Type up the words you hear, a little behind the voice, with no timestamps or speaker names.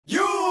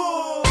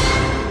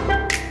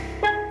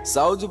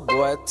Soulja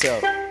Boy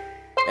tough.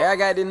 Hey, I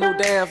got this new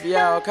dance for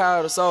y'all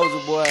called the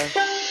Soulja Boy.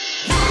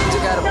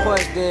 Just gotta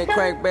punch, then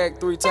crank back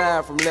 3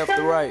 times from left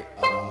to right.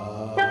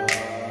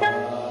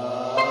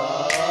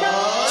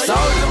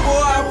 Soulja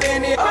Boy, I'm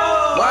in it.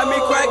 Why me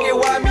crank it?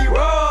 Why me roll?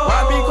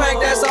 Why me crank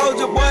that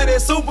Soulja Boy?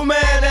 That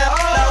Superman? That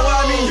now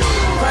why me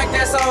crank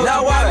that Soulja?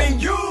 Now why me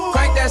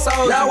crank that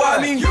Soulja? Now why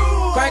me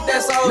crank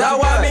that Soulja? Now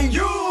why me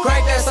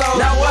crank that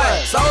Soulja? Now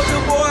what? Soulja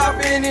Boy, I'm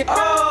in it.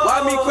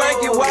 Why me crank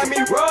it? Why me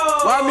roll?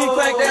 Why me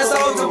crank that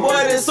Soulja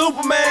Boy? That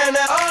Superman?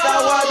 That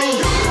now why me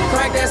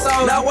crank that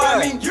Soulja? Now why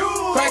me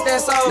crank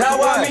that Soulja? Now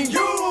why me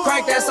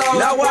crank that Soulja?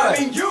 Now why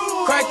me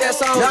crank that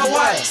Soulja? Now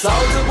what?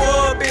 Soulja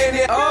Boy, up in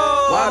it.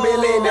 Why me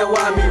lean that?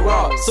 Why me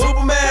rock?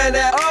 Superman?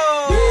 That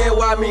yeah,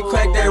 why me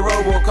crank that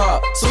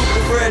RoboCop?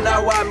 Super friend,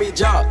 now why me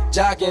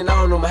jocking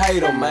on them, hate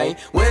them, man.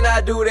 When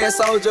I do that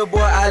Soulja Boy,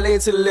 I lean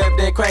to the left,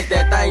 then crank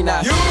that thing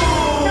now.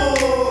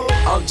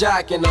 I'm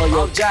jocking on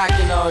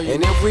you,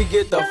 And if we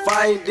get the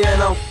fight,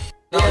 then I'm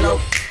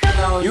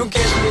you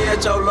catch me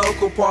at your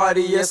local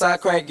party, yes, I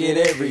crank it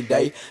every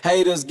day.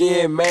 Haters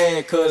get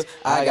mad, cause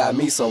I got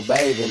me some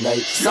baby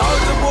Nate.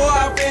 Soulja Boy,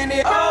 I'm in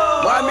it.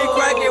 Why me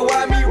crank it?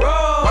 Why me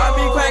roll? Why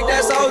me crank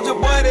that Soulja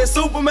Boy? That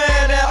Superman?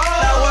 That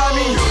now why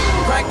me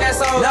crank that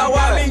Soulja? Now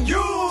why me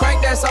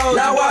crank that Soulja?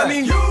 Now why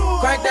me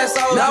crank that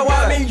Soulja? Now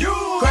why me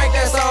crank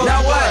that Soulja?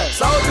 Now what?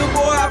 Soulja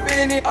Boy, I'm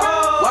in it.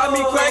 Why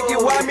me crank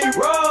it? Why me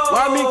roll?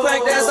 Why me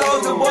crank that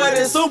Soulja Boy?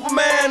 That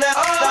Superman? That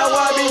now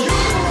why me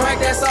crank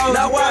that Soulja?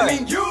 Now why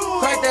me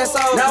crank that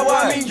Soulja? Now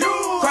why me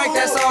crank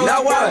that Soulja?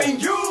 Now why me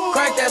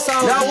crank that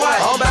Soulja? Now what?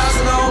 I'm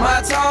bouncing on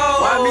my toes.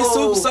 Why me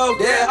super soak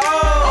that?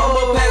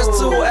 I'ma pass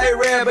to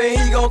A-Rab and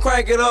he gon'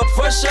 crank it up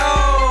for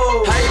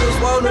sure. Haters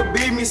wanna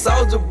beat me,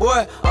 Soulja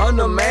Boy, I'm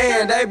the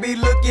man. They be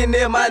looking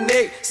at my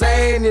neck,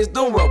 saying it's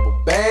the rubber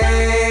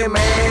band,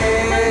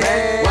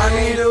 man. Why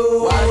me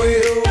do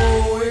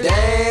it?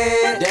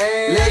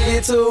 Damn, let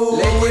get to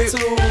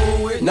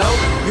it. No,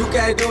 you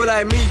can't do it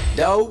like me,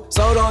 though.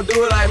 So don't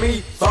do it like me,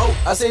 folk.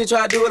 I seen you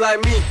try to do it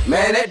like me.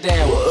 Man, that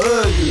damn was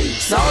ugly.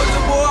 Soulja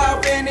Boy,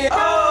 I'm in it.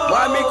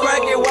 Why me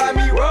crank it? Why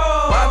me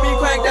roll? Why me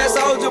crank that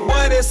Soulja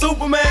Boy? That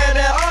Superman?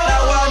 That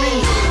now why me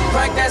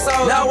crank that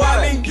Soulja? Now why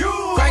me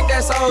crank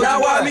that Soulja?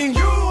 Now why me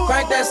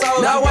crank that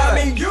Soulja? Now why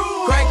me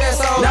crank that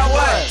Soulja? Now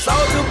what?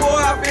 Soulja Boy,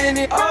 I'm in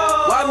it.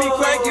 Why me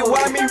crank it?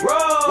 Why me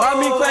roll? Why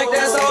me crank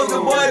that Soulja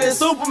Boy? That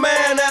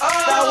Superman? That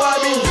now why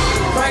me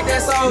crank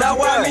that Soulja? Now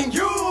why me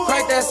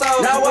crank that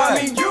Soulja? Now why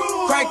me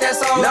crank that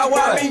Soulja? Now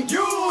why me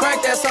crank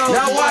that Soulja?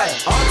 Now what?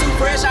 I'm too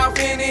fresh, I'm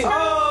in it.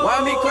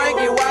 Why me crank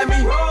it? Why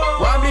me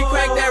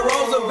crank that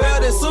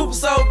Roosevelt and super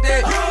soak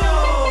that?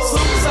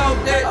 Super soak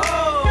that.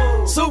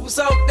 Super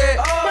soak that.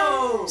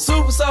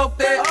 Super soak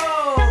that.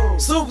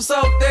 Super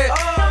soak that.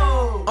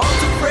 I'm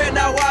too fresh,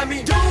 now why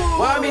me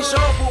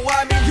shuffle?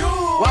 Why me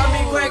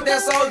crank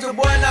that Soulja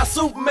Boy? Now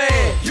Superman.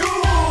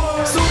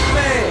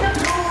 Superman.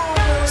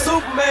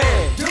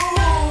 Superman.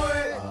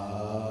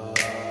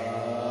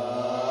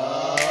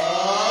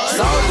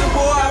 Soulja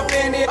Boy, I'm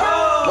in it.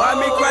 Why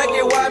me crank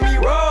it? Why me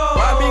roll?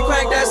 Why me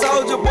crank that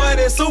Soulja Boy?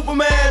 That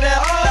Superman? That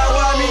now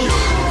why me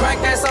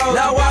crank that Soulja?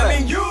 Now why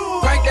me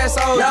crank that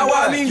Soulja? Now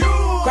why me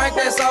crank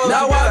that Soulja?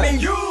 Now why me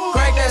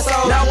crank that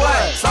Soulja? Now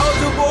what?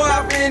 Soulja Boy,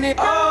 I'm in it.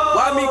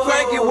 Why me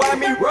crank it? Why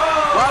me roll?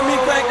 Why me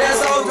crank that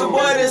Soulja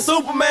Boy? That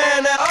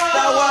Superman? That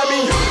now why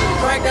me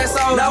crank that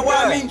Soulja? Now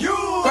why me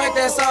crank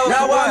that Soulja?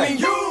 Now why me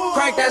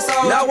crank that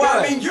Soulja? Now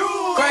why me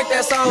crank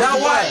that Soulja? Now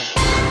what?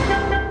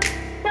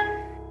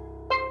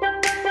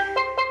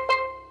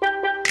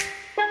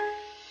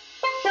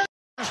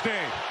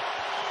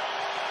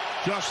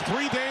 Just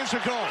 3 days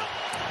ago,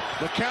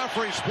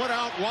 McCaffrey split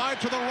out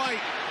wide to the right.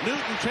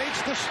 Newton takes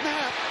the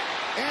snap.